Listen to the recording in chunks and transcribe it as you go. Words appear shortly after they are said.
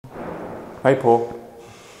Hey Paul.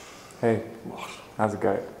 Hey. What? How's it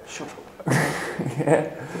going? Shut up. Yeah.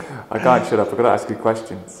 I can't shut up, I've got to ask you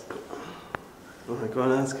questions. Alright, go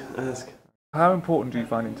on, ask. How important do you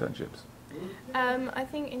find internships? I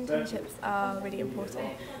think internships are really important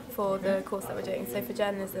for the course that we're doing. So for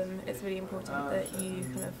journalism, it's really important that you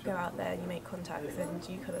kind of go out there and you make contacts and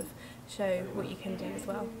you kind of show what you can do as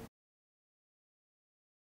well.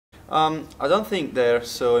 I don't think they're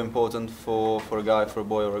so important for a guy, for a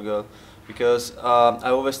boy or a girl, because I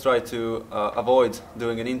always try to avoid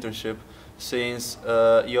doing an internship, since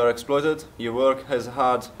you are exploited, you work as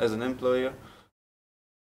hard as an employer.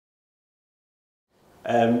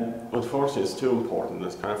 Unfortunately, it's too important.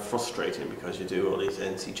 It's kind of frustrating because you do all these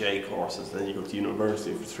NCJ courses, then you go to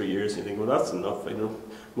university for 3 years and you think, well, that's enough.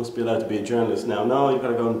 Must be allowed to be a journalist now. No, you've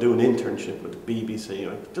got to go and do an internship with the BBC.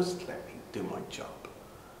 Like, just let me do my job.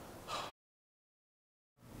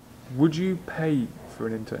 Would you pay for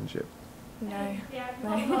an internship? No.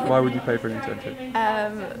 Why would you pay for an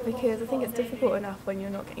internship? Because I think it's difficult enough when you're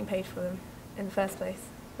not getting paid for them in the first place,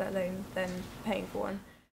 let alone then paying for one.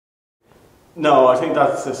 No, I think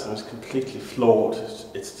that system is completely flawed.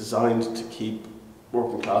 It's designed to keep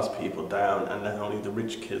working class people down and let only the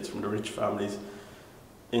rich kids from the rich families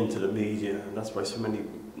into the media, and that's why so many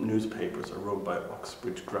newspapers are run by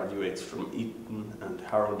Oxbridge graduates from Eton and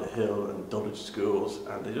Harold the Hill and Dulwich schools,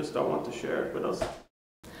 and they just don't want to share it with us.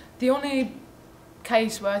 The only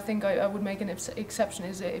case where I think I would make an exception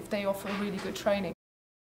is if they offer really good training.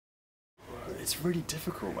 It's really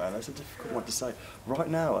difficult, man. That's a difficult one to say. Right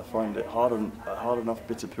now, I find it hard enough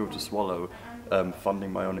bitter pill to swallow,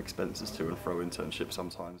 funding my own expenses to and fro internship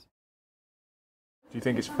sometimes. Do you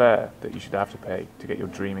think it's fair that you should have to pay to get your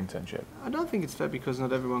dream internship? I don't think it's fair because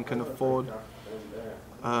not everyone can afford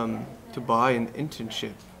to buy an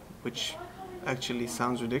internship, which actually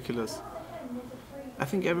sounds ridiculous. I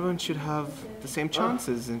think everyone should have the same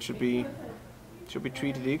chances and should be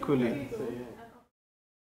treated equally.